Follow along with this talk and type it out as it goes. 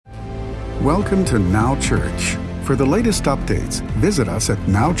Welcome to Now Church. For the latest updates, visit us at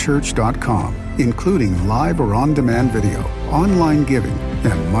nowchurch.com, including live or on-demand video, online giving,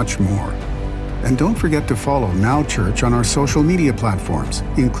 and much more. And don't forget to follow Now Church on our social media platforms,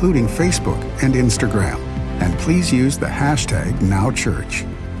 including Facebook and Instagram. And please use the hashtag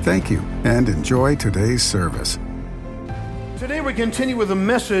NowChurch. Thank you, and enjoy today's service. Today we continue with a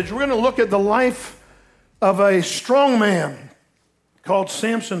message. We're going to look at the life of a strong man called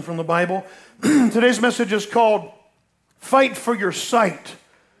Samson from the Bible. Today's message is called Fight for Your Sight.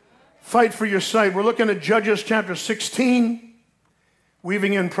 Fight for Your Sight. We're looking at Judges chapter 16,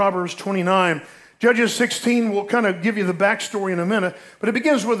 weaving in Proverbs 29. Judges 16 will kind of give you the backstory in a minute, but it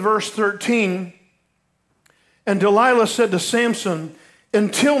begins with verse 13. And Delilah said to Samson,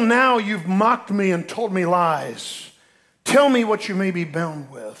 "Until now you've mocked me and told me lies. Tell me what you may be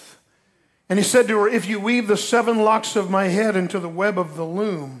bound with." And he said to her, "If you weave the 7 locks of my head into the web of the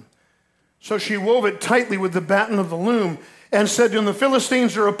loom." So she wove it tightly with the batten of the loom and said to him, "The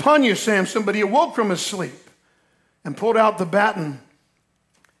Philistines are upon you, Samson." But he awoke from his sleep and pulled out the batten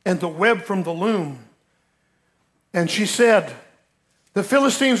and the web from the loom. And she said, "The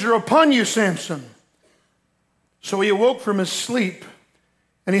Philistines are upon you, Samson." So he awoke from his sleep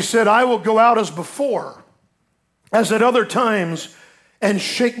and he said, "I will go out as before, as at other times, and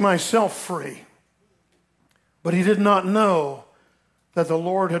shake myself free." But he did not know that the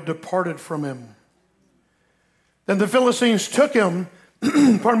Lord had departed from him. Then the Philistines took him,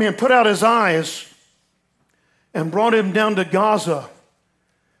 and put out his eyes and brought him down to Gaza.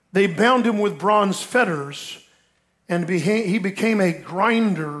 They bound him with bronze fetters, and he became a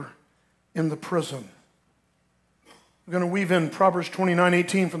grinder in the prison. We're going to weave in Proverbs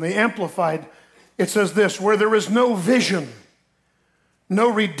 29:18 from the Amplified. It says this: "Where there is no vision, no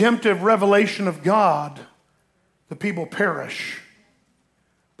redemptive revelation of God, the people perish.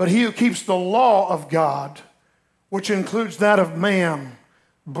 But he who keeps the law of God, which includes that of man,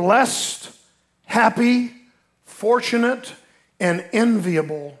 blessed, happy, fortunate, and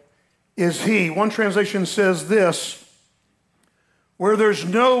enviable is he." One translation says this: "Where there's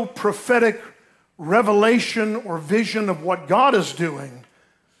no prophetic revelation or vision of what God is doing,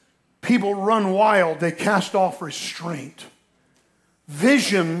 people run wild, they cast off restraint."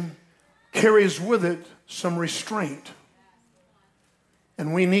 Vision carries with it some restraint.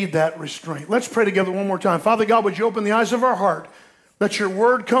 And we need that restraint. Let's pray together one more time. Father God, would you open the eyes of our heart? Let your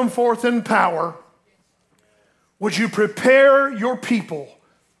word come forth in power. Would you prepare your people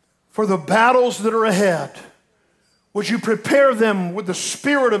for the battles that are ahead? Would you prepare them with the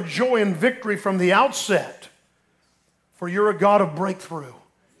spirit of joy and victory from the outset? For you're a God of breakthrough.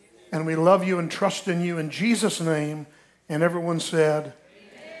 And we love you and trust in you in Jesus' name. And everyone said,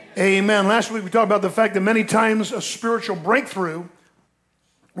 Amen. Last week we talked about the fact that many times a spiritual breakthrough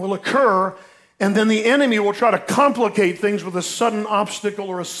will occur, and then the enemy will try to complicate things with a sudden obstacle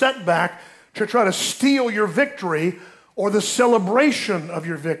or a setback to try to steal your victory or the celebration of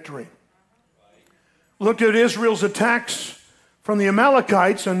your victory. Looked at Israel's attacks from the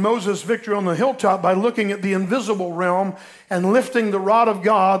Amalekites and Moses' victory on the hilltop by looking at the invisible realm and lifting the rod of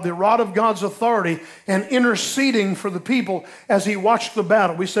God, the rod of God's authority, and interceding for the people as he watched the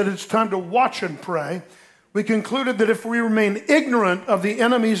battle. We said it's time to watch and pray. We concluded that if we remain ignorant of the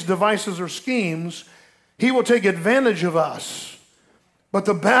enemy's devices or schemes, he will take advantage of us. But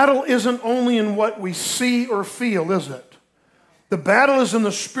the battle isn't only in what we see or feel, is it? The battle is in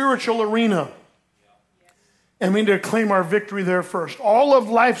the spiritual arena. And we need to claim our victory there first. All of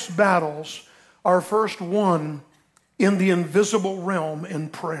life's battles are first won in the invisible realm in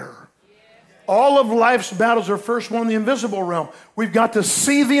prayer. All of life's battles are first won in the invisible realm. We've got to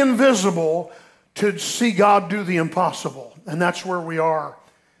see the invisible to see God do the impossible. And that's where we are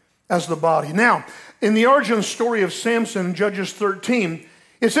as the body. Now, in the origin story of Samson in Judges 13,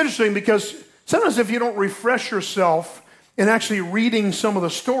 it's interesting because sometimes if you don't refresh yourself in actually reading some of the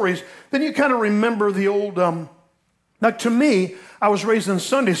stories, then you kind of remember the old, like to me, I was raised in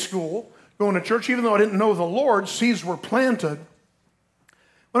Sunday school, going to church, even though I didn't know the Lord, seeds were planted.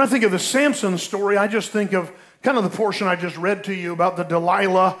 When I think of the Samson story, I just think of kind of the portion I just read to you about the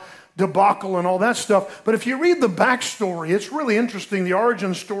Delilah debacle and all that stuff. But if you read the backstory, it's really interesting. The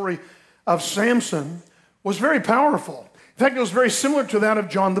origin story of Samson was very powerful. In fact, it was very similar to that of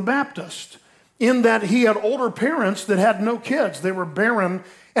John the Baptist, in that he had older parents that had no kids. They were barren,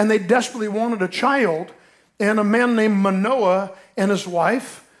 and they desperately wanted a child. And a man named Manoah and his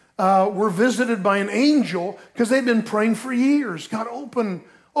wife were visited by an angel because they'd been praying for years. God, open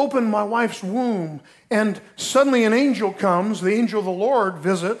my wife's womb. And suddenly an angel comes, the angel of the Lord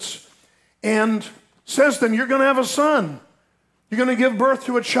visits, and says to them, "You're going to have a son. You're going to give birth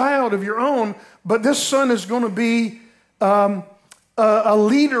to a child of your own, but this son is going to be a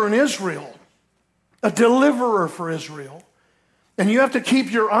leader in Israel, a deliverer for Israel. And you have to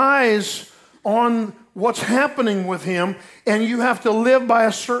keep your eyes on what's happening with him, and you have to live by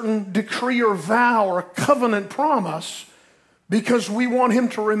a certain decree or vow or a covenant promise, because we want him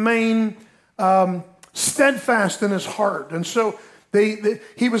to remain steadfast in his heart. And so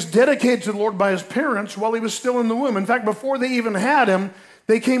he was dedicated to the Lord by his parents while he was still in the womb. In fact, before they even had him,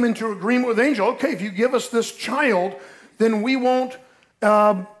 they came into agreement with the angel. Okay, if you give us this child, then we won't.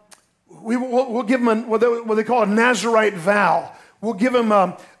 We'll give him what they call a Nazirite vow. We'll give him.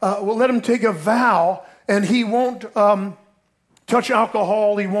 We'll let him take a vow, and he won't touch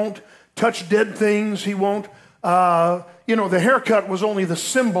alcohol. He won't touch dead things. He won't. The haircut was only the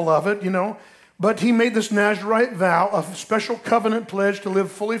symbol of it. But he made this Nazirite vow, a special covenant pledge to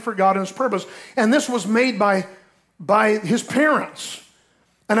live fully for God and his purpose. And this was made by his parents.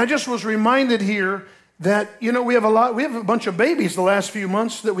 And I just was reminded here that, we have a bunch of babies the last few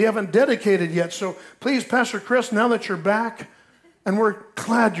months that we haven't dedicated yet. So please, Pastor Chris, now that you're back, and we're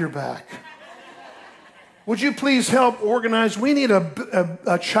glad you're back, would you please help organize? We need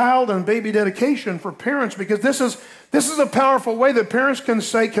a child and baby dedication for parents, because this is a powerful way that parents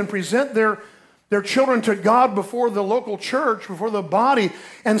can present their children to God before the local church, before the body,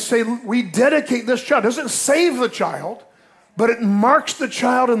 and say, we dedicate this child. It doesn't save the child, but it marks the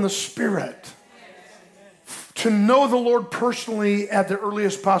child in the spirit to know the Lord personally at the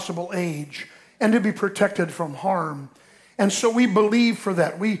earliest possible age and to be protected from harm. And so we believe for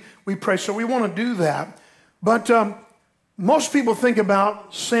that. We pray. So we want to do that. But most people think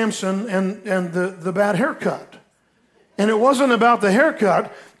about Samson and the bad haircut. And it wasn't about the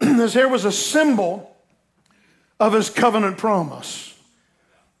haircut. His hair was a symbol of his covenant promise.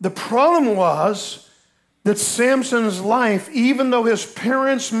 The problem was that Samson's life, even though his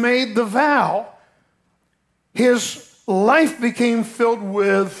parents made the vow, his life became filled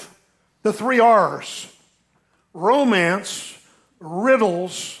with the 3 R's: romance,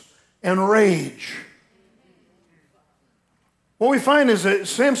 riddles, and rage. What we find is that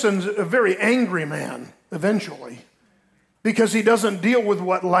Samson's a very angry man eventually, because he doesn't deal with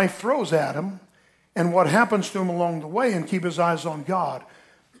what life throws at him and what happens to him along the way and keep his eyes on God.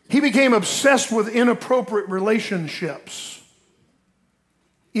 He became obsessed with inappropriate relationships,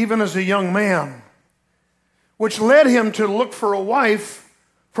 even as a young man, which led him to look for a wife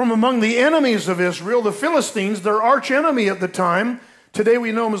from among the enemies of Israel, the Philistines, their arch enemy at the time. Today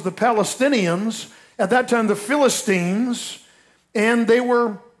we know them as the Palestinians. At that time, the Philistines, and they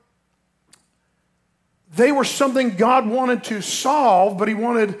were something God wanted to solve, but he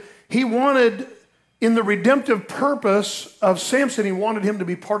wanted in the redemptive purpose of Samson, he wanted him to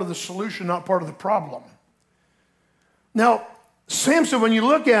be part of the solution, not part of the problem. Now, Samson, when you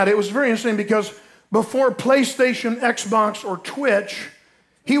look at it, it was very interesting, because before PlayStation, Xbox, or Twitch,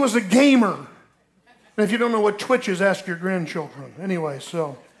 he was a gamer. And if you don't know what Twitch is, ask your grandchildren. Anyway,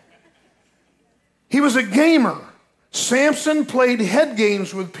 so he was a gamer. Samson played head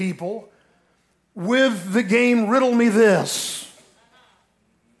games with people with the game Riddle Me This,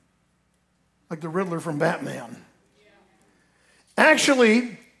 like the Riddler from Batman.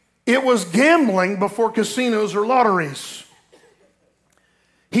 Actually, it was gambling before casinos or lotteries.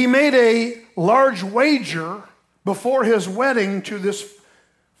 He made a large wager before his wedding to this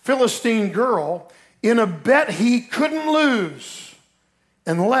Philistine girl in a bet he couldn't lose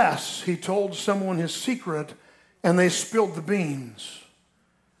unless he told someone his secret and they spilled the beans.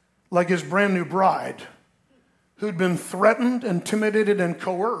 Like his brand new bride, who'd been threatened, intimidated, and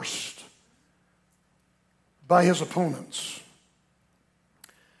coerced by his opponents.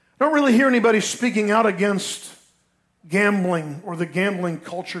 I don't really hear anybody speaking out against gambling or the gambling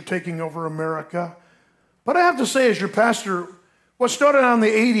culture taking over America. But I have to say, as your pastor, what started out in the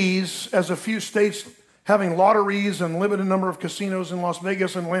 80s as a few states having lotteries and limited number of casinos in Las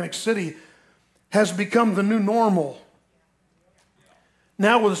Vegas and Atlantic City has become the new normal.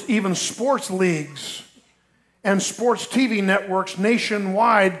 Now with even sports leagues and sports TV networks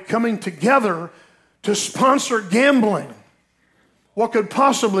nationwide coming together to sponsor gambling, what could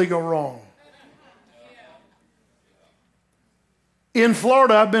possibly go wrong? In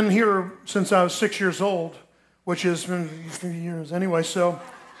Florida, I've been here since I was 6 years old, which has been a few years anyway, so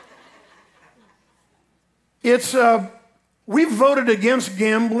we've voted against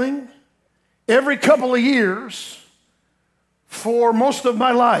gambling every couple of years for most of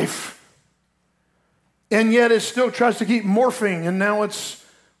my life. And yet it still tries to keep morphing. And now it's,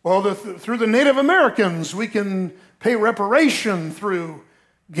 through the Native Americans, we can pay reparation through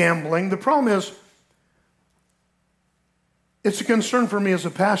gambling. The problem is, It's a concern for me as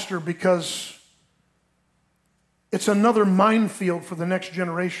a pastor because it's another minefield for the next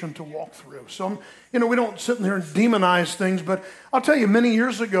generation to walk through. So, we don't sit in there and demonize things, but I'll tell you, many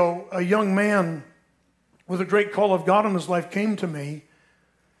years ago, a young man with a great call of God in his life came to me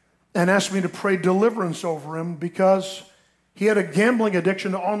and asked me to pray deliverance over him because he had a gambling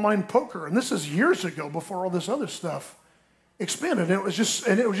addiction to online poker. And this is years ago, before all this other stuff expanded. And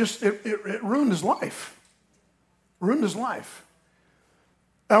it ruined his life. Ruined his life.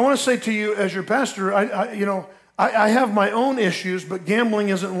 I want to say to you, as your pastor, I have my own issues, but gambling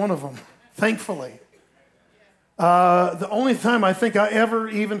isn't one of them, thankfully. The only time I think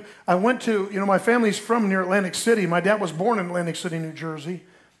I went to, my family's from near Atlantic City. My dad was born in Atlantic City, New Jersey.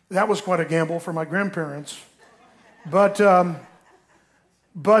 That was quite a gamble for my grandparents. But the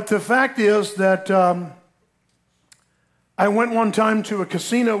fact is that I went one time to a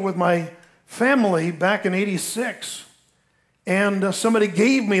casino with my family back in '86, and somebody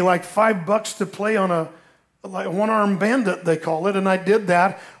gave me like $5 to play on a one-armed bandit, they call it, and I did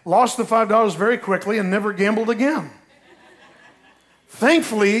that, lost the $5 very quickly, and never gambled again.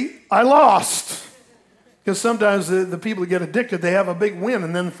 Thankfully, I lost, because sometimes the people who get addicted, they have a big win,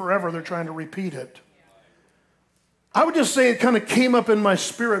 and then forever they're trying to repeat it. I would just say it kind of came up in my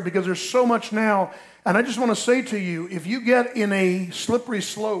spirit because there's so much now, and I just want to say to you, if you get in a slippery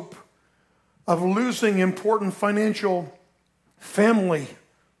slope of losing important financial family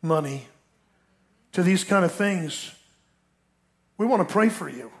money to these kind of things, we want to pray for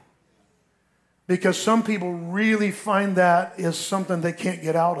you. Because some people really find that is something they can't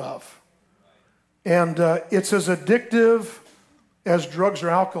get out of. And it's as addictive as drugs or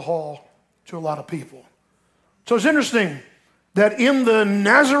alcohol to a lot of people. So it's interesting that in the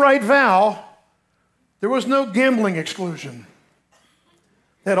Nazirite vow, there was no gambling exclusion.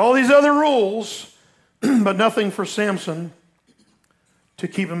 They had all these other rules, but nothing for Samson to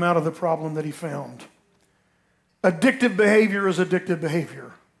keep him out of the problem that he found. Addictive behavior is addictive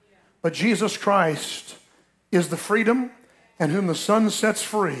behavior. But Jesus Christ is the freedom, and whom the Son sets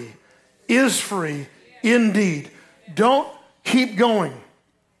free is free indeed. Don't keep going.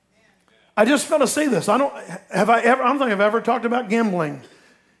 I just felt to say this. I don't think I've ever talked about gambling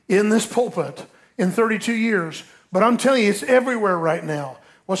in this pulpit in 32 years, but I'm telling you, it's everywhere right now.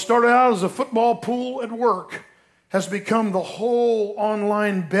 What started out as a football pool at work has become the whole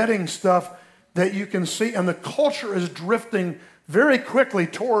online betting stuff that you can see, and the culture is drifting very quickly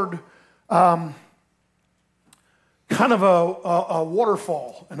toward kind of a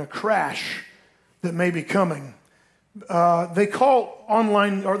waterfall and a crash that may be coming. They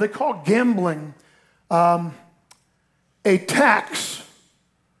call gambling a tax,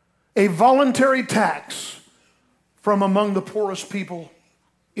 a voluntary tax from among the poorest people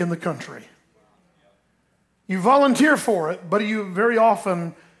in the country. You volunteer for it, but you very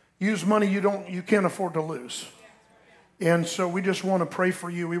often use money you can't afford to lose. And so we just want to pray for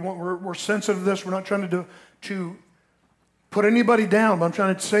you. We're sensitive to this. We're not trying to put anybody down, but I'm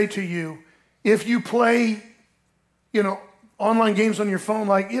trying to say to you, if you play, online games on your phone,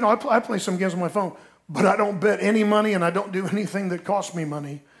 I play some games on my phone, but I don't bet any money and I don't do anything that costs me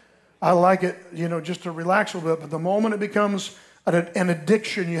money. I like it, just to relax a little bit. But the moment it becomes an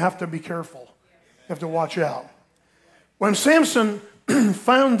addiction, you have to be careful. You have to watch out. When Samson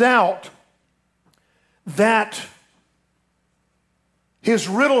found out that his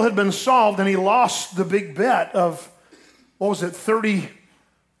riddle had been solved and he lost the big bet of, 30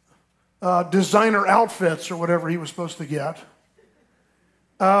 designer outfits or whatever he was supposed to get,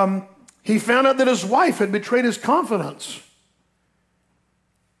 he found out that his wife had betrayed his confidence.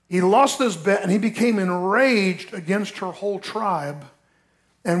 He lost his bet and he became enraged against her whole tribe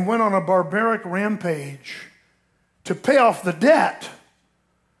and went on a barbaric rampage to pay off the debt,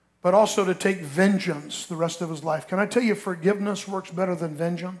 but also to take vengeance the rest of his life. Can I tell you, forgiveness works better than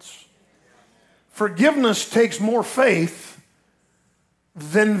vengeance? Forgiveness takes more faith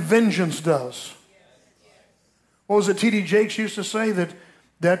than vengeance does. What was it T.D. Jakes used to say?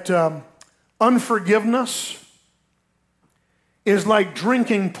 That unforgiveness is like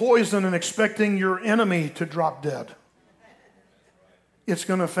drinking poison and expecting your enemy to drop dead. It's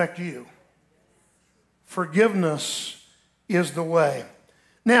going to affect you. Forgiveness is the way.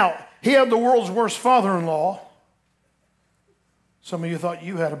 Now, he had the world's worst father-in-law. Some of you thought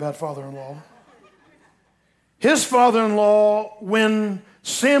you had a bad father-in-law. His father-in-law, when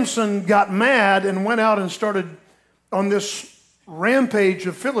Samson got mad and went out and started on this rampage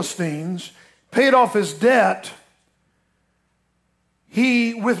of Philistines, paid off his debt,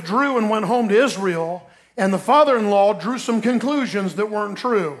 he withdrew and went home to Israel, and the father-in-law drew some conclusions that weren't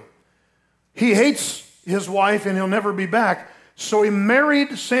true. He hates his wife and he'll never be back. So he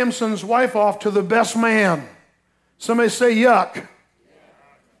married Samson's wife off to the best man. Somebody say yuck.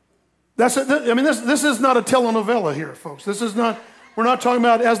 This is not a telenovela here, folks. We're not talking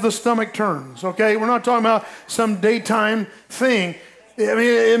about as the stomach turns, okay? We're not talking about some daytime thing. I mean,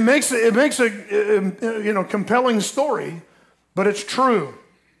 it makes a compelling story, but it's true.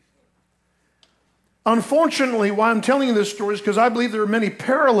 Unfortunately, why I'm telling you this story is because I believe there are many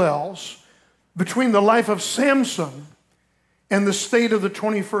parallels between the life of Samson and the state of the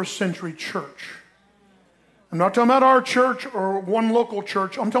 21st century church. I'm not talking about our church or one local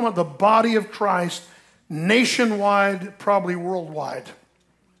church. I'm talking about the body of Christ, nationwide, probably worldwide.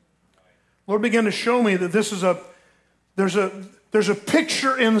 Lord began to show me that there's a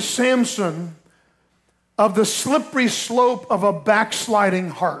picture in Samson of the slippery slope of a backsliding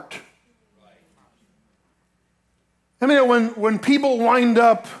heart. I mean, when people wind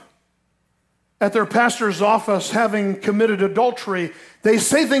up at their pastor's office having committed adultery, they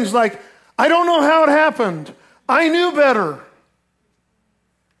say things like, I don't know how it happened. I knew better.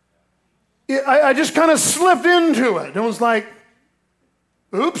 I just kind of slipped into it. It was like,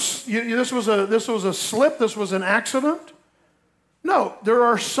 oops, this was a slip, this was an accident. No, there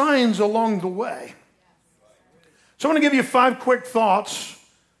are signs along the way. So I'm going to give you 5 quick thoughts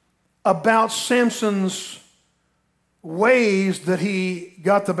about Samson's ways that he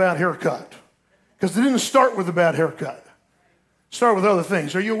got the bad haircut. Because it didn't start with a bad haircut. Start with other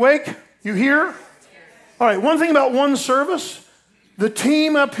things. Are you awake? You here? All right, one thing about one service, the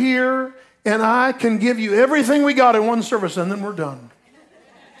team up here and I can give you everything we got in one service and then we're done.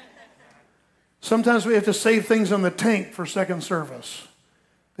 Sometimes we have to save things on the tank for second service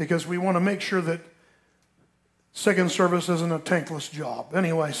because we want to make sure that second service isn't a tankless job.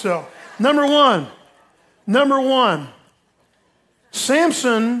 Anyway, so number one,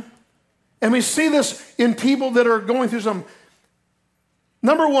 Samson, and we see this in people that are going through some.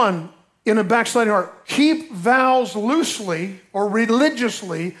 Number one, in a backsliding heart, keep vows loosely or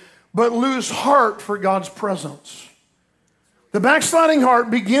religiously, but lose heart for God's presence. The backsliding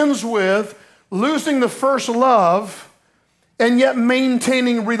heart begins with losing the first love and yet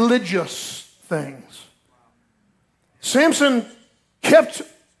maintaining religious things. Samson kept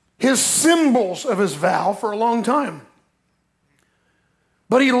his symbols of his vow for a long time.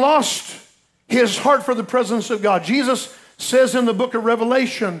 But he lost his heart for the presence of God. Jesus says in the book of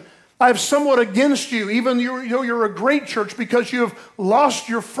Revelation, I have somewhat against you, even though you're a great church, because you have lost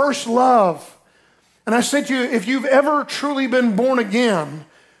your first love. And I say to you, if you've ever truly been born again,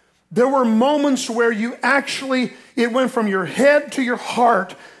 there were moments where it went from your head to your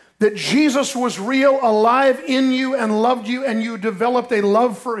heart, that Jesus was real, alive in you and loved you, and you developed a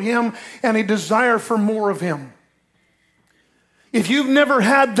love for him and a desire for more of him. If you've never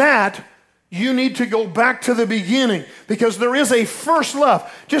had that, you need to go back to the beginning, because there is a first love.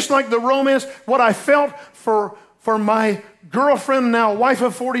 Just like the romance, what I felt for my girlfriend, now wife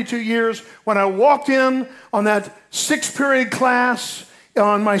of 42 years, when I walked in on that 6-period class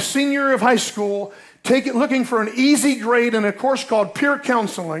on my senior year of high school, looking for an easy grade in a course called peer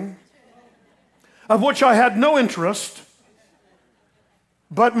counseling, of which I had no interest,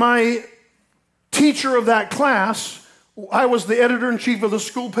 but my teacher of that class, I was the editor-in-chief of the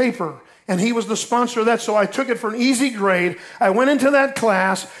school paper, and he was the sponsor of that, so I took it for an easy grade. I went into that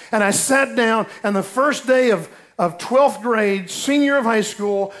class, and I sat down, and the first day of 12th grade, senior of high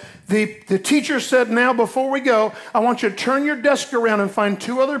school, the teacher said, now before we go, I want you to turn your desk around and find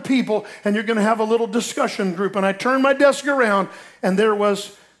 2 other people, and you're going to have a little discussion group. And I turned my desk around, and there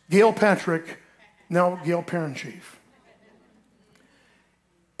was Gail Patrick, now Gail Parent-Chief.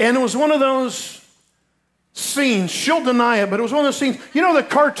 And it was one of those scenes, she'll deny it, but it was one of those scenes, you know the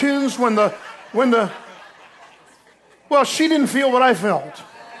cartoons well, she didn't feel what I felt.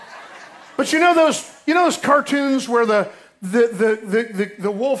 But you know those cartoons where the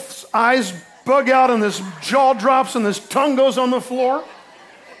wolf's eyes bug out and this jaw drops and this tongue goes on the floor?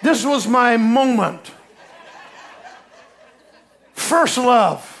 This was my moment. First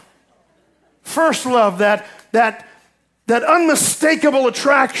love, that unmistakable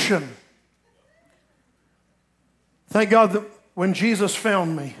attraction. Thank God that when Jesus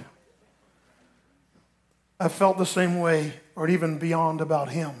found me, I felt the same way or even beyond about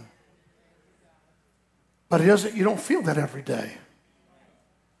him. But you don't feel that every day.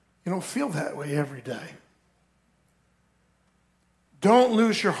 You don't feel that way every day. Don't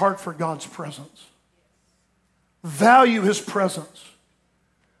lose your heart for God's presence. Value his presence.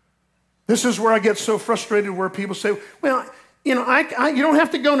 This is where I get so frustrated where people say, well, you don't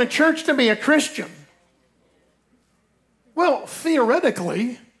have to go to church to be a Christian. Well,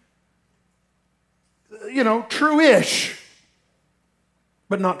 theoretically, true-ish,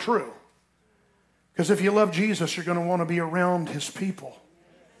 but not true. Because if you love Jesus, you're going to want to be around his people.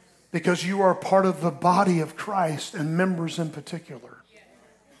 Because you are part of the body of Christ and members in particular.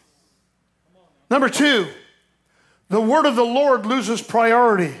 Number 2, the word of the Lord loses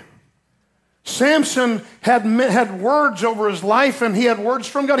priority. Samson had words over his life, and he had words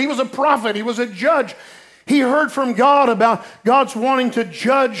from God. He was a prophet. He was a judge. He heard from God about God's wanting to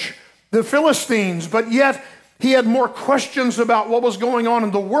judge the Philistines, but yet he had more questions about what was going on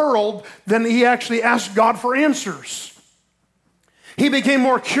in the world than he actually asked God for answers. He became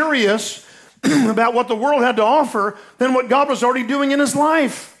more curious about what the world had to offer than what God was already doing in his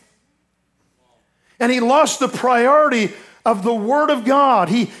life. And he lost the priority of the Word of God.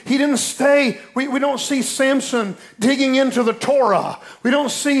 He didn't stay. We don't see Samson digging into the Torah. We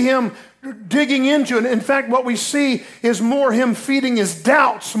don't see him digging into it. In fact, what we see is more him feeding his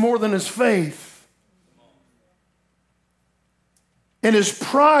doubts more than his faith. And his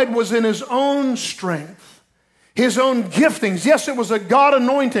pride was in his own strength, his own giftings. Yes, it was a God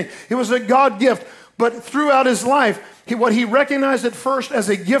anointing. It was a God gift. But throughout his life, what he recognized at first as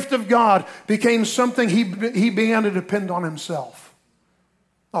a gift of God became something he began to depend on himself.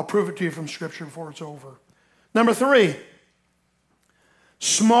 I'll prove it to you from Scripture before it's over. Number 3,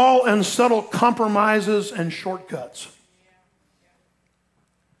 small and subtle compromises and shortcuts.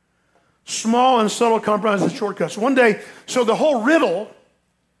 Small and subtle compromises and shortcuts. One day, so the whole riddle,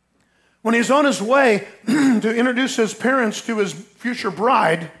 when he's on his way to introduce his parents to his future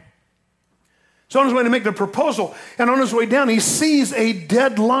bride, he's on his way to make the proposal, and on his way down, he sees a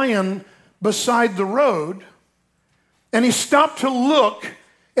dead lion beside the road, and he stopped to look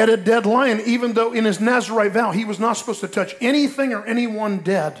at a dead lion, even though in his Nazirite vow, he was not supposed to touch anything or anyone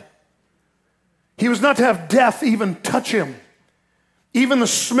dead. He was not to have death even touch him, even the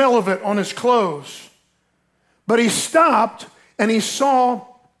smell of it on his clothes. But he stopped, and he saw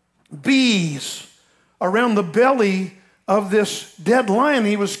bees around the belly of this dead lion.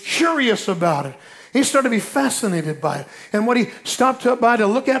 He was curious about it. He started to be fascinated by it. And what he stopped up by to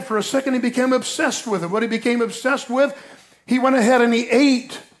look at for a second, he became obsessed with it. What he became obsessed with, he went ahead and he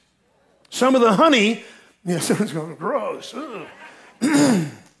ate some of the honey. Yeah, someone's going, gross.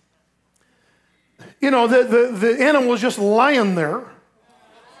 The animal was just lying there.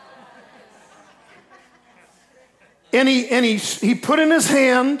 And he put in his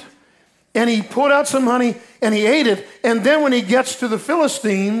hand, and he pulled out some honey, and he ate it. And then when he gets to the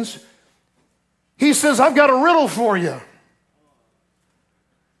Philistines, he says, I've got a riddle for you.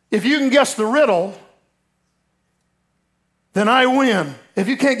 If you can guess the riddle, then I win. If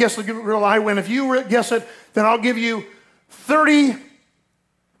you can't guess the riddle, I win. If you guess it, then I'll give you 30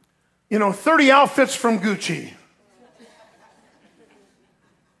 outfits from Gucci.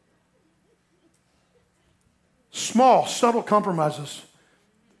 Small, subtle compromises.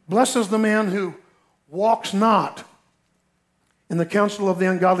 Blessed is the man who walks not in the counsel of the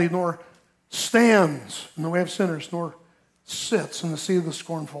ungodly, nor stands in the way of sinners, nor sits in the seat of the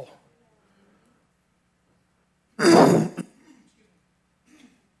scornful.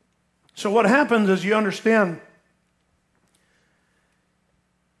 So what happens is, you understand,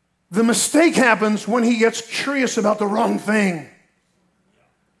 the mistake happens when he gets curious about the wrong thing.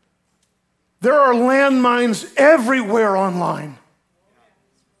 There are landmines everywhere online.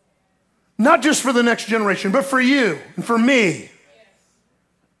 Not just for the next generation, but for you and for me.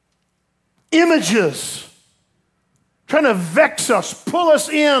 Images trying to vex us, pull us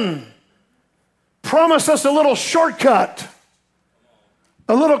in, promise us a little shortcut,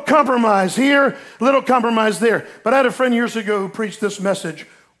 a little compromise here, a little compromise there. But I had a friend years ago who preached this message: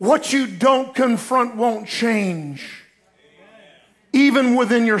 what you don't confront won't change, even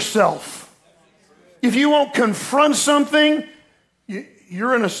within yourself. If you won't confront something,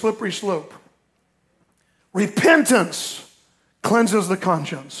 you're in a slippery slope. Repentance cleanses the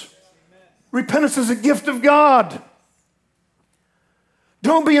conscience. Repentance is a gift of God.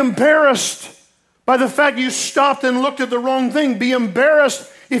 Don't be embarrassed by the fact you stopped and looked at the wrong thing. Be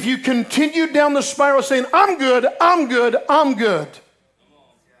embarrassed if you continue down the spiral saying, I'm good, I'm good, I'm good.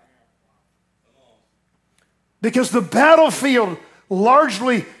 Because the battlefield,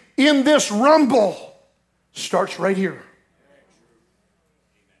 largely in this rumble, starts right here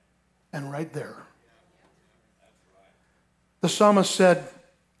and right there. The psalmist said,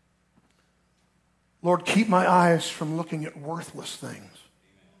 Lord, keep my eyes from looking at worthless things.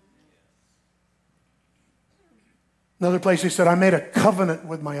 Another place he said, I made a covenant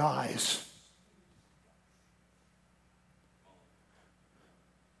with my eyes.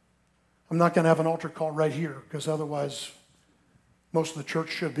 I'm not going to have an altar call right here, because otherwise most of the church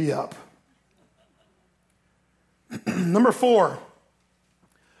should be up. Number 4.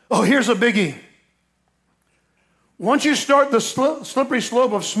 Oh, here's a biggie. Once you start the slippery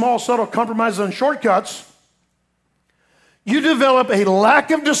slope of small, subtle compromises and shortcuts, you develop a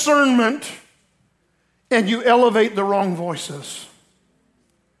lack of discernment and you elevate the wrong voices.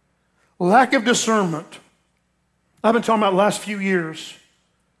 Lack of discernment. I've been talking about the last few years.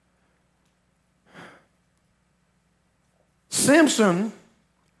 Samson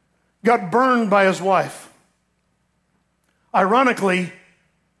got burned by his wife. Ironically,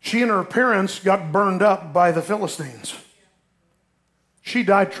 she and her parents got burned up by the Philistines. She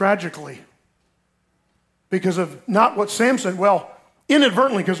died tragically because of not what Samson, well,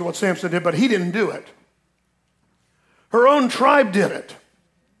 inadvertently because of what Samson did, but he didn't do it. Her own tribe did it.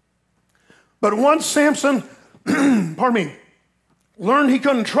 But once Samson, learned he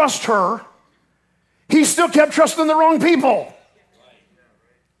couldn't trust her, he still kept trusting the wrong people.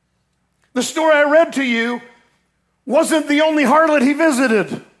 The story I read to you wasn't the only harlot he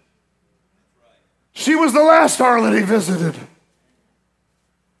visited. She was the last harlot he visited.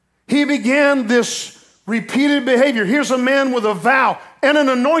 He began this repeated behavior. Here's a man with a vow and an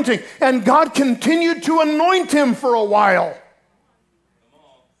anointing, and God continued to anoint him for a while.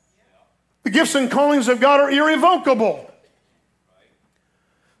 The gifts and callings of God are irrevocable.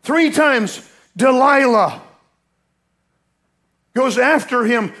 3 times, Delilah goes after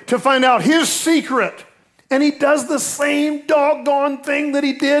him to find out his secret. And he does the same doggone thing that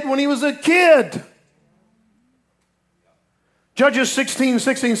he did when he was a kid. Judges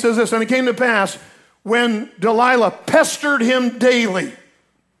 16:16 says this, and it came to pass when Delilah pestered him daily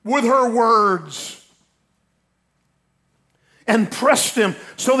with her words and pressed him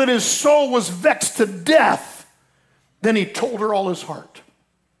so that his soul was vexed to death, then he told her all his heart.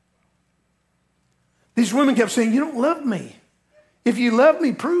 These women kept saying, you don't love me. If you love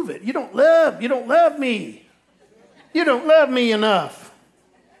me, prove it. You don't love me. You don't love me enough.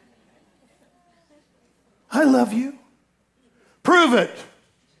 I love you. Prove it.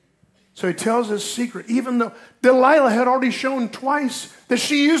 So he tells his secret, even though Delilah had already shown twice that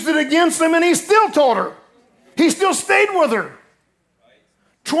she used it against him, and he still told her. He still stayed with her.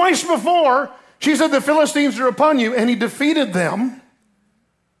 Twice before, she said, the Philistines are upon you, and he defeated them.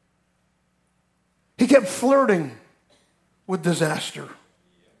 He kept flirting with disaster.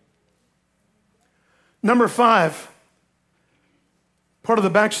 Number 5, part of the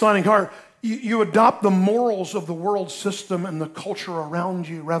backsliding heart, you adopt the morals of the world system and the culture around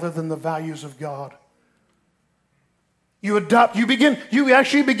you rather than the values of God. You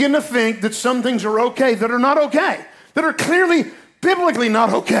actually begin to think that some things are okay that are not okay, that are clearly biblically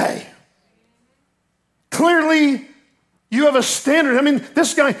not okay. Clearly, you have a standard. I mean,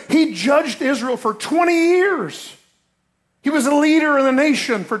 this guy, he judged Israel for 20 years. He was a leader in the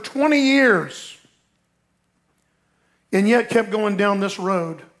nation for 20 years. And yet kept going down this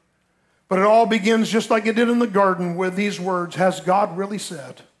road. But it all begins just like it did in the garden with these words, has God really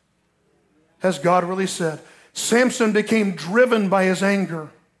said? Has God really said? Samson became driven by his anger.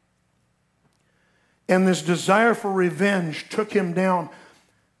 And this desire for revenge took him down.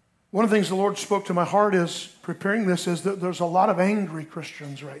 One of the things the Lord spoke to my heart is preparing this is that there's a lot of angry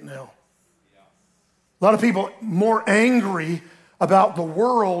Christians right now. A lot of people more angry about the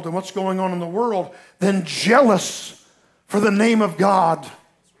world and what's going on in the world than jealous for the name of God.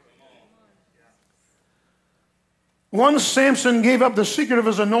 Once Samson gave up the secret of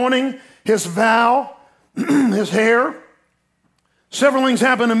his anointing, his vow, his hair, several things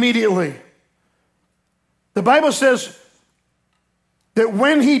happened immediately. The Bible says that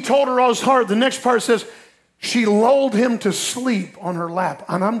when he told her all his heart, the next part says, she lulled him to sleep on her lap.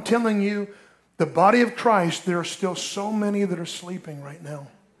 And I'm telling you, the body of Christ, there are still so many that are sleeping right now.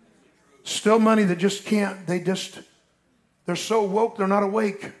 Still many that just can't, they're so woke, they're not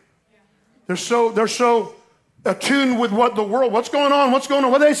awake. They're so attuned with what the world, what's going on,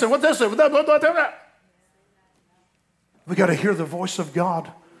 what they say, what they say, what that. We got to hear the voice of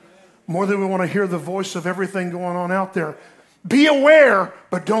God more than we want to hear the voice of everything going on out there. Be aware,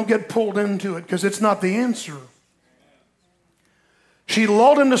 but don't get pulled into it because it's not the answer. She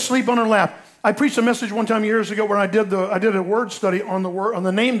lulled him to sleep on her lap. I preached a message one time years ago where I did a word study on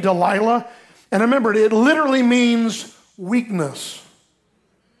the name Delilah, and I remembered it literally means weakness.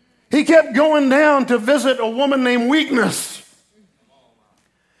 He kept going down to visit a woman named Weakness,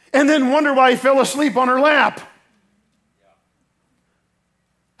 and then wonder why he fell asleep on her lap.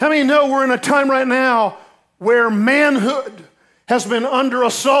 How many know we're in a time right now where manhood has been under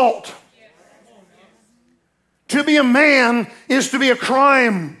assault? To be a man is to be a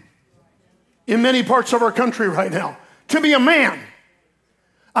crime in many parts of our country right now. To be a man.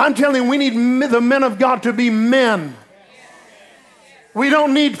 I'm telling you, we need the men of God to be men. We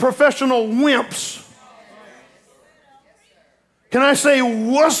don't need professional wimps. Can I say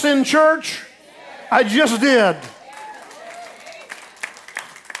wuss in church? I just did.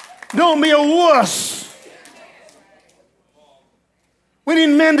 Don't be a wuss. We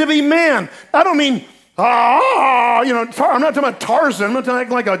need men to be men. I don't mean, I'm not talking about Tarzan. I'm not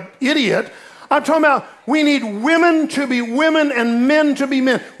talking like an idiot. I'm talking about we need women to be women and men to be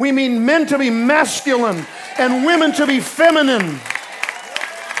men. We mean men to be masculine and women to be feminine.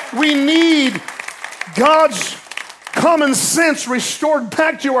 We need God's common sense restored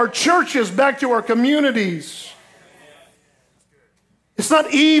back to our churches, back to our communities. It's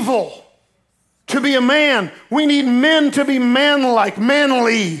not evil to be a man. We need men to be manlike,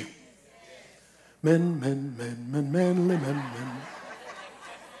 manly. Men, manly men.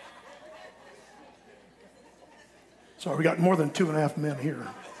 Sorry, we got more than 2.5 men here.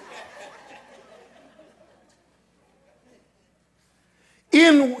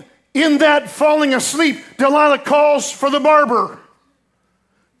 In that falling asleep, Delilah calls for the barber.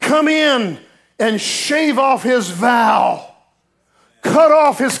 Come in and shave off his vow. Cut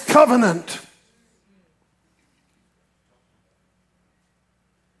off his covenant.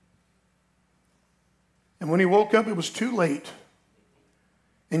 And when he woke up, it was too late.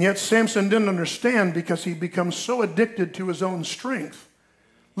 And yet Samson didn't understand because he becomes so addicted to his own strength.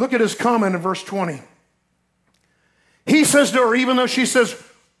 Look at his comment in verse 20. He says to her, even though she says,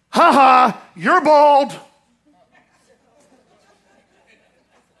 ha ha, you're bald.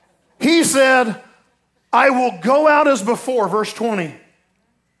 He said, I will go out as before, verse 20.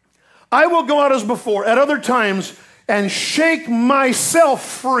 I will go out as before at other times and shake myself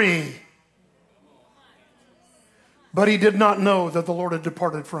free. But he did not know that the Lord had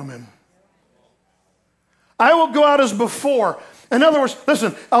departed from him. I will go out as before. In other words,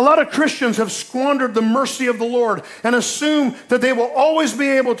 listen, a lot of Christians have squandered the mercy of the Lord and assume that they will always be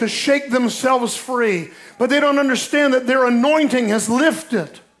able to shake themselves free. But they don't understand that their anointing has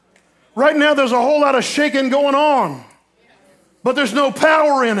lifted. Right now there's a whole lot of shaking going on. But there's no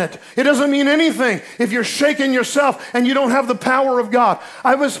power in it. It doesn't mean anything if you're shaking yourself and you don't have the power of God.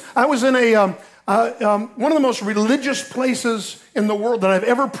 I was in one of the most religious places in the world that I've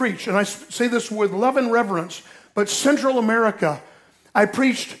ever preached, and I say this with love and reverence, but Central America. I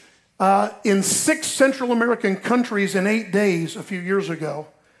preached in 6 Central American countries in 8 days a few years ago.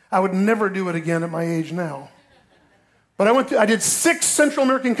 I would never do it again at my age now. But I did 6 Central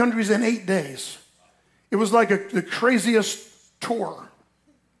American countries in 8 days. It was like the craziest tour.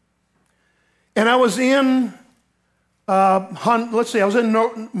 And I was in I was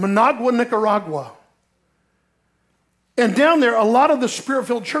in Managua, Nicaragua. And down there, a lot of the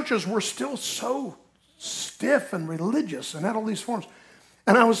Spirit-filled churches were still so stiff and religious and had all these forms.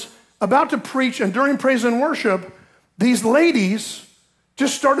 And I was about to preach, and during praise and worship, these ladies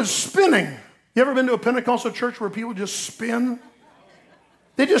just started spinning. You ever been to a Pentecostal church where people just spin?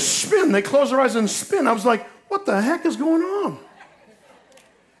 They just spin. They close their eyes and spin. I was like, what the heck is going on?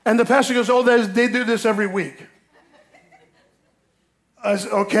 And the pastor goes, oh, they do this every week. I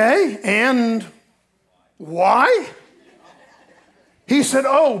said, okay, and why? He said,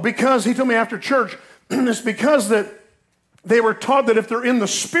 because he told me after church, it's because that they were taught that if they're in the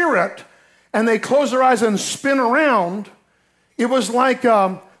Spirit and they close their eyes and spin around, it was like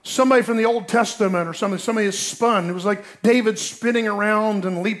somebody from the Old Testament or something. Somebody is spun. It was like David spinning around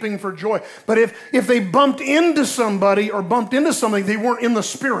and leaping for joy. But if they bumped into somebody or bumped into something, they weren't in the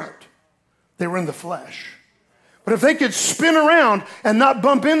Spirit. They were in the flesh. But if they could spin around and not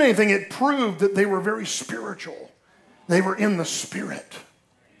bump into anything, it proved that they were very spiritual. They were in the Spirit.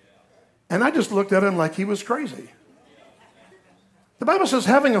 And I just looked at him like he was crazy. The Bible says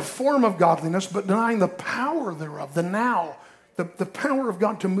having a form of godliness, but denying the power thereof, the now, the power of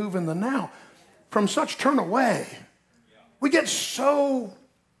God to move in the now. From such turn away. We get so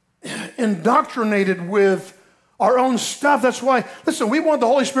indoctrinated with our own stuff. That's why, listen, we want the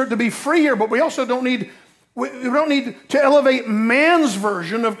Holy Spirit to be free here, but we also don't need to elevate man's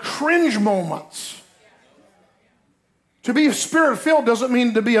version of cringe moments. To be Spirit-filled doesn't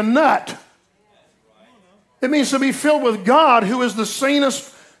mean to be a nut. It means to be filled with God, who is the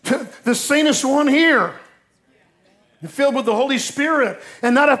sanest one here. You're filled with the Holy Spirit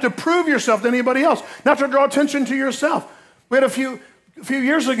and not have to prove yourself to anybody else, not to draw attention to yourself. We had a few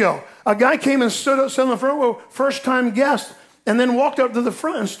years ago, a guy came and stood in the front row, first-time guest, and then walked up to the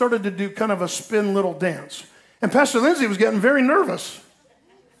front and started to do kind of a spin little dance. And Pastor Lindsay was getting very nervous.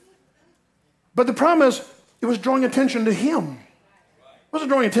 But the problem is, it was drawing attention to him. It wasn't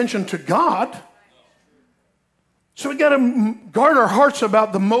drawing attention to God. So we got to guard our hearts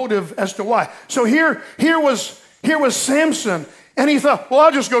about the motive as to why. So here was Samson, and he thought, well,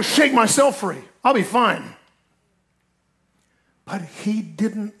 I'll just go shake myself free. I'll be fine. But he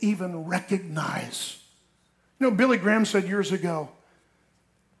didn't even recognize. You know, Billy Graham said years ago,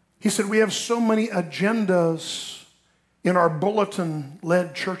 he said, we have so many agendas in our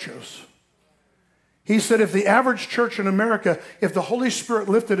bulletin-led churches. He said, if the average church in America, if the Holy Spirit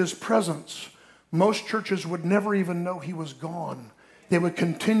lifted his presence, most churches would never even know he was gone. They would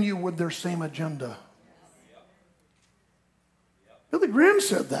continue with their same agenda. Billy Graham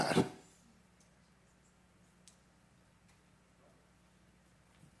said that.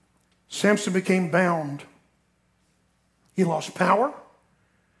 Samson became bound. He lost power,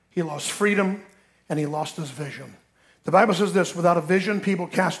 he lost freedom, and he lost his vision. The Bible says this, without a vision, people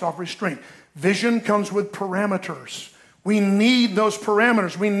cast off restraint. Vision comes with parameters. We need those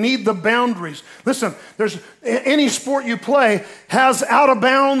parameters. We need the boundaries. Listen, there's any sport you play has out of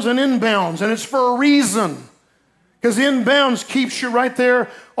bounds and in bounds, and it's for a reason. Because in bounds keeps you right there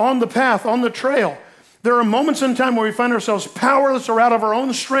on the path, on the trail. There are moments in time where we find ourselves powerless or out of our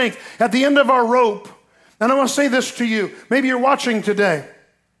own strength at the end of our rope. And I want to say this to you. Maybe you're watching today.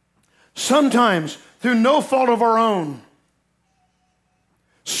 Sometimes, through no fault of our own,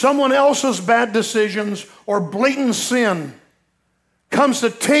 someone else's bad decisions or blatant sin comes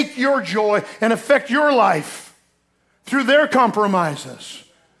to take your joy and affect your life through their compromises.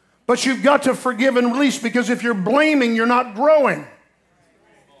 But you've got to forgive and release, because if you're blaming, you're not growing.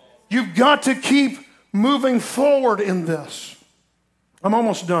 You've got to keep moving forward in this. I'm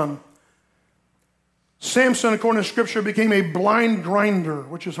almost done. Samson, according to Scripture, became a blind grinder,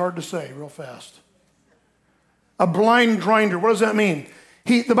 which is hard to say real fast. A blind grinder. What does that mean?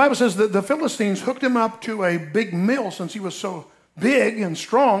 The Bible says that the Philistines hooked him up to a big mill, since he was so big and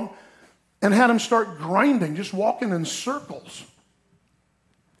strong, and had him start grinding, just walking in circles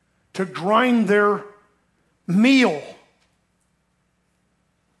to grind their meal.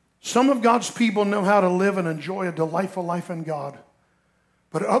 Some of God's people know how to live and enjoy a delightful life in God,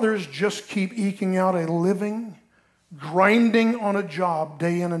 but others just keep eking out a living, grinding on a job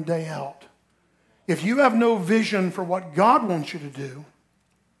day in and day out. If you have no vision for what God wants you to do,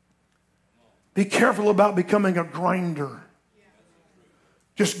 be careful about becoming a grinder.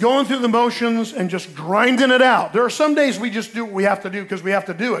 Just going through the motions and just grinding it out. There are some days we just do what we have to do because we have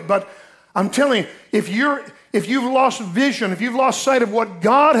to do it. But I'm telling you, if you've lost vision, if you've lost sight of what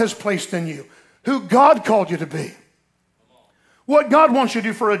God has placed in you, who God called you to be, what God wants you to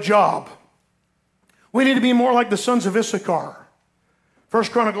do for a job, we need to be more like the sons of Issachar. 1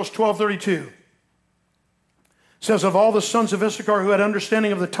 Chronicles 12:32 says, of all the sons of Issachar who had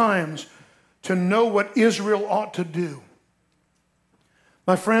understanding of the times, to know what Israel ought to do.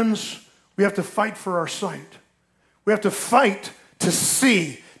 My friends, we have to fight for our sight. We have to fight to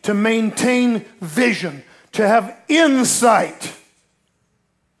see, to maintain vision, to have insight.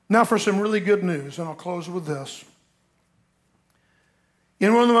 Now for some really good news, and I'll close with this.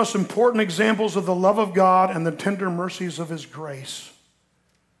 In one of the most important examples of the love of God and the tender mercies of His grace,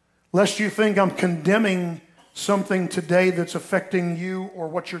 lest you think I'm condemning something today that's affecting you or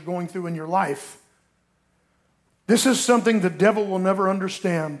what you're going through in your life. This is something the devil will never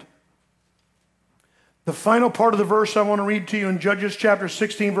understand. The final part of the verse I want to read to you in Judges chapter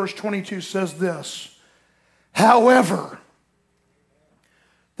 16, verse 22 says this. However,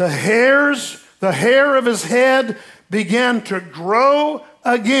 the hair of his head began to grow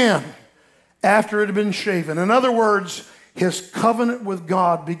again after it had been shaven. In other words, his covenant with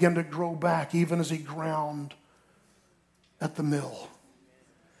God began to grow back even as he ground at the mill.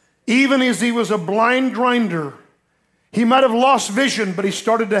 Even as he was a blind grinder, he might have lost vision, but he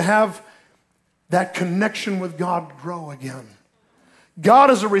started to have that connection with God grow again. God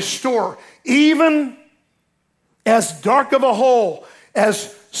is a restorer. Even as dark of a hole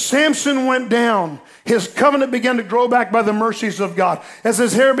as Samson went down, his covenant began to grow back by the mercies of God. As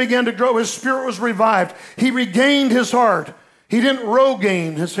his hair began to grow, his spirit was revived. He regained his heart. He didn't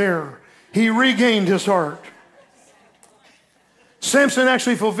regain his hair. He regained his heart. Samson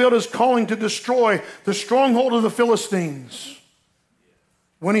actually fulfilled his calling to destroy the stronghold of the Philistines.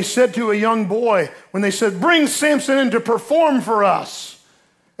 When he said to a young boy, when they said, bring Samson in to perform for us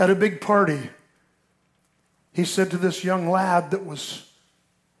at a big party, he said to this young lad that was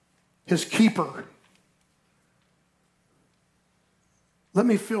his keeper, let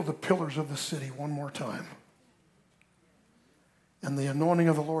me feel the pillars of the city one more time. And the anointing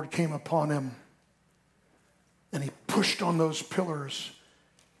of the Lord came upon him. And he pushed on those pillars,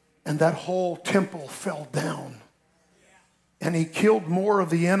 and that whole temple fell down. And he killed more of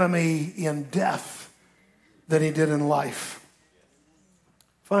the enemy in death than he did in life.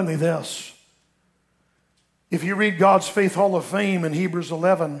 Finally, this. If you read God's Faith Hall of Fame in Hebrews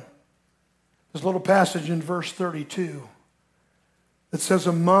 11, there's a little passage in verse 32 that says,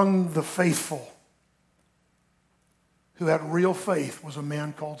 among the faithful who had real faith was a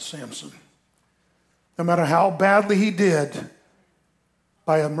man called Samson. No matter how badly he did,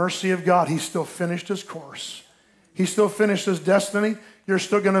 by a mercy of God, he still finished his course. He still finished his destiny. You're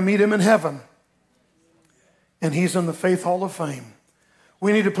still going to meet him in heaven. And he's in the Faith Hall of Fame.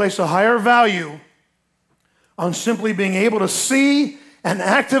 We need to place a higher value on simply being able to see and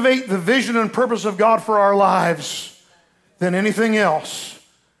activate the vision and purpose of God for our lives than anything else.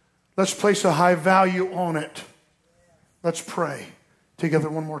 Let's place a high value on it. Let's pray together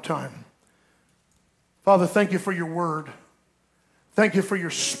one more time. Father, thank you for your word. Thank you for your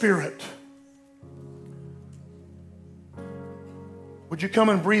Spirit. Would you come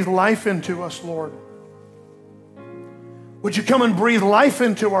and breathe life into us, Lord? Would you come and breathe life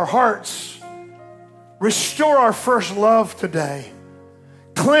into our hearts? Restore our first love today.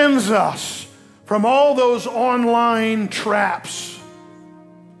 Cleanse us from all those online traps.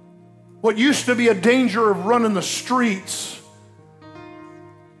 What used to be a danger of running the streets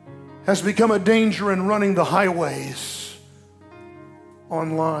has become a danger in running the highways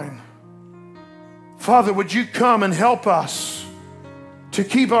online. Father, would you come and help us to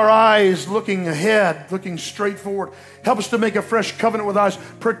keep our eyes looking ahead, looking straight forward. Help us to make a fresh covenant with eyes.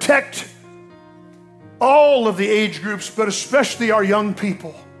 Protect all of the age groups, but especially our young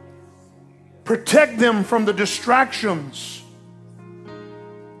people. Protect them from the distractions.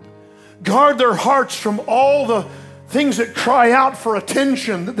 Guard their hearts from all the things that cry out for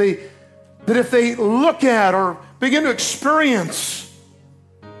attention, that if they look at or begin to experience,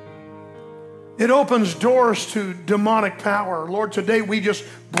 it opens doors to demonic power. Lord, today we just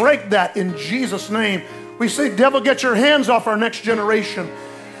break that in Jesus' name. We say, devil, get your hands off our next generation.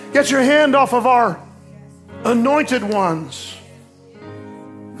 Get your hand off of our anointed ones.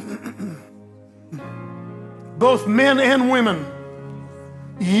 Both men and women,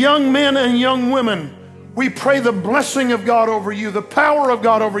 young men and young women, we pray the blessing of God over you, the power of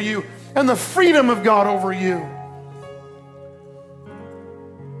God over you, and the freedom of God over you.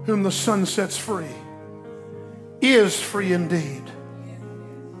 Whom the Son sets free is free indeed.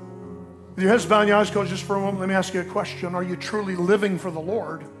 With your heads bowed and your eyes closed just for a moment, let me ask you a question. Are you truly living for the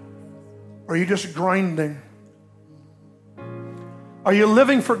Lord? Or are you just grinding? Are you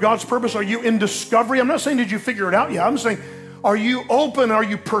living for God's purpose? Are you in discovery? I'm not saying did you figure it out yet. I'm saying, are you open? Are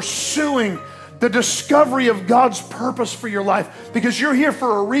you pursuing the discovery of God's purpose for your life? Because you're here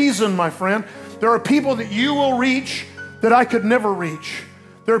for a reason, my friend. There are people that you will reach that I could never reach.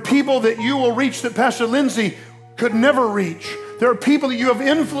 There are people that you will reach that Pastor Lindsay could never reach. There are people that you have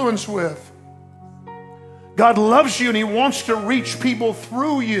influence with. God loves you and he wants to reach people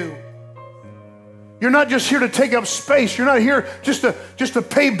through you. You're not just here to take up space. You're not here just to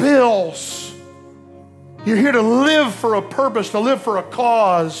pay bills. You're here to live for a purpose, to live for a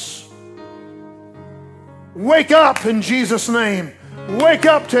cause. Wake up in Jesus' name. Wake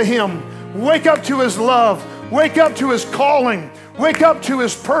up to him. Wake up to his love. Wake up to his calling. Wake up to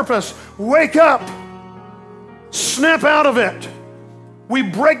his purpose. Wake up. Snap out of it. We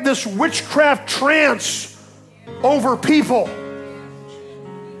break this witchcraft trance over people.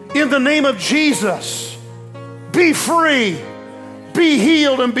 In the name of Jesus, be free, be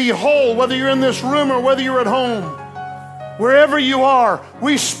healed, and be whole, whether you're in this room or whether you're at home. Wherever you are,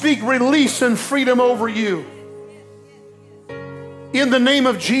 we speak release and freedom over you. In the name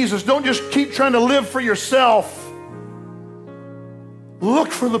of Jesus, don't just keep trying to live for yourself.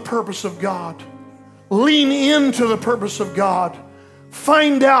 Look for the purpose of God. Lean into the purpose of God.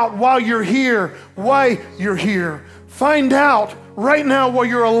 Find out while you're here why you're here. Find out right now while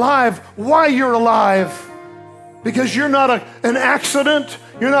you're alive why you're alive. Because you're not an accident.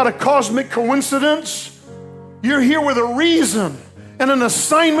 You're not a cosmic coincidence. You're here with a reason and an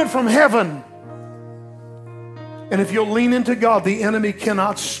assignment from heaven. And if you'll lean into God, the enemy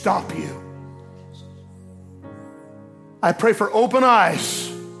cannot stop you. I pray for open eyes.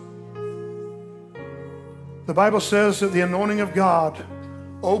 The Bible says that the anointing of God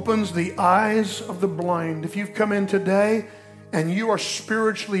opens the eyes of the blind. If you've come in today and you are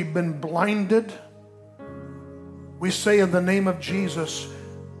spiritually been blinded, we say in the name of Jesus,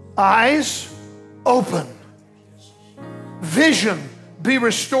 eyes open. Vision be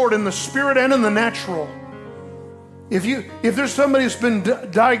restored in the spirit and in the natural. If there's somebody who's been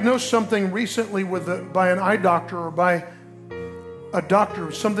diagnosed something recently by an eye doctor or by a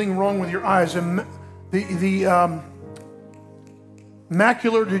doctor, something wrong with your eyes, and the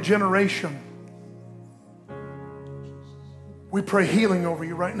macular degeneration, We pray healing over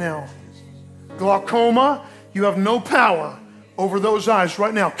you right now. Glaucoma, you have no power over those eyes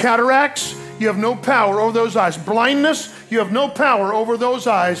right now. Cataracts, you have no power over those eyes. Blindness, you have no power over those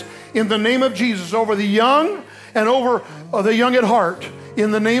eyes. In the name of Jesus, over the young and over the young at heart.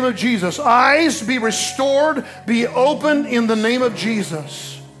 In the name of Jesus. Eyes be restored, be opened in the name of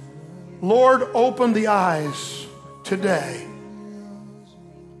Jesus. Lord, open the eyes today.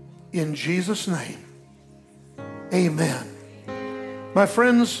 In Jesus' name, amen. My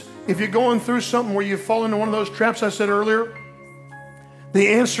friends, if you're going through something where you fall into one of those traps I said earlier, the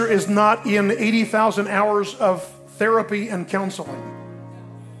answer is not in 80,000 hours of therapy and counseling.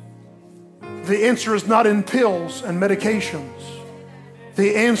 The answer is not in pills and medications.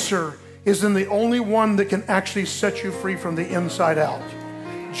 The answer is in the only one that can actually set you free from the inside out,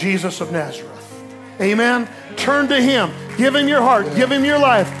 Jesus of Nazareth. Amen. Turn to Him. Give Him your heart. Give Him your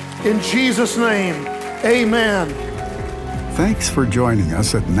life. In Jesus' name, amen. Thanks for joining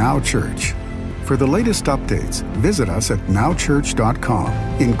us at Now Church. For the latest updates, visit us at nowchurch.com,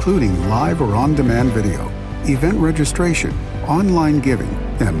 including live or on-demand video, event registration, online giving,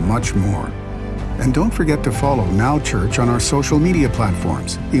 and much more. And don't forget to follow Now Church on our social media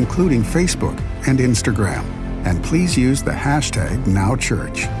platforms, including Facebook and Instagram. And please use the hashtag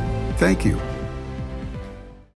NowChurch. Thank you.